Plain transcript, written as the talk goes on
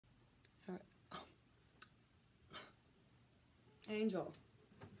Angel.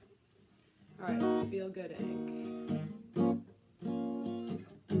 Alright, Feel Good Inc.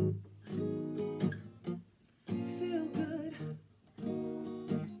 Feel good.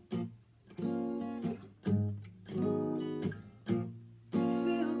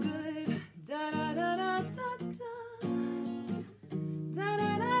 Feel good. Da da da da da da. Da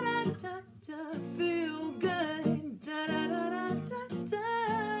da da da da da. Feel good. Da da da da da da.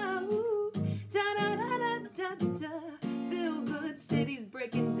 Ooh. Da da da da da da. Feel good. City's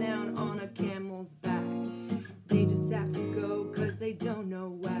breaking down on a camel's back. They just have to go cause they don't know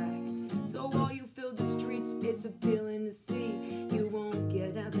whack. So while you fill the streets, it's appealing to see. You won't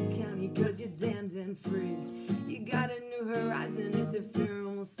get out the county cause you're damned and free. You got a new horizon, it's a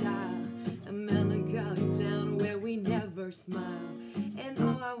funeral style. A melancholy town where we never smile. And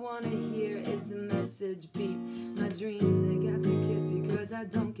all I wanna hear is the message beep. My dreams, they got to kiss because I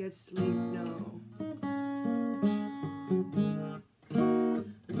don't get sleep, no.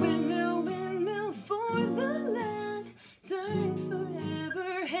 Windmill, windmill for the land. Turn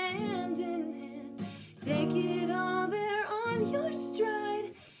forever hand in hand. Take it all there on your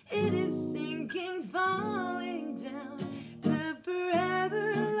stride. It is sinking, falling down. To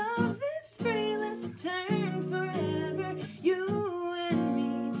forever, love is free. Let's turn forever, you and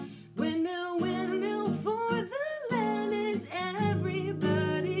me. Windmill, windmill for the land. Is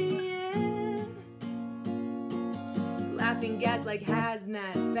everybody in? Laughing gas like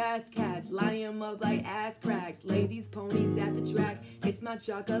hazmats, fast cats, line 'em up like ass cracks. Lay these ponies at the track, it's my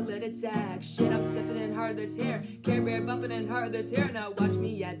chocolate attack. Shit, I'm sipping in hard, there's hair. Care Bear bumping in hard, there's hair. Now watch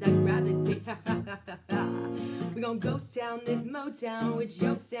me as I gravitate. We gon' ghost town this Motown with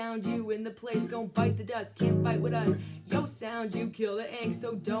yo sound. You in the place, gon' bite the dust, can't fight with us. Yo sound, you kill the ink,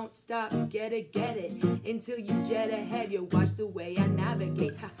 so don't stop. Get it, until you jet ahead. You watch the way I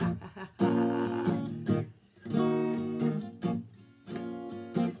navigate.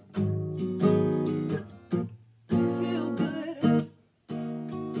 Feel good.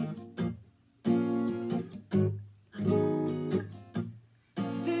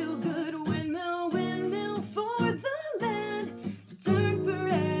 Feel good. Windmill, windmill for the land. Turn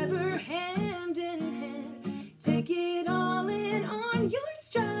forever hand in hand. Take it all in on your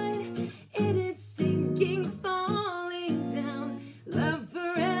stride. It is sinking, falling down. Love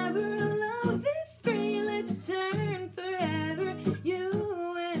forever, love is free. Let's turn forever, you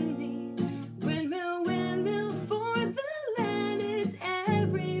and me. Windmill, windmill for the land. Is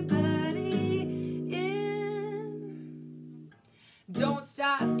everybody in? Don't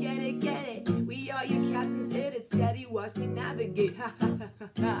stop, get it. We are your captains, it is steady. Watch me navigate.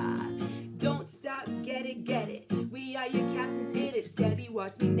 Don't stop, get it. We are your captains, it is steady.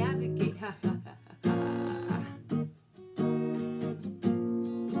 Watch me navigate.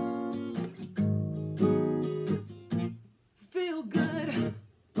 Feel good.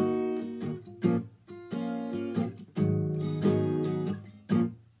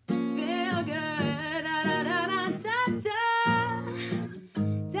 Feel good. Da da da da da da.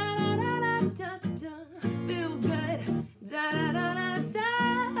 Da da da da da da. Feel good. Da da da da da.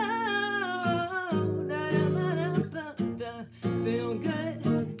 Da da da da da. Feel good.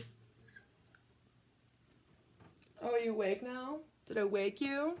 Oh, are you awake now? Did I wake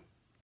you?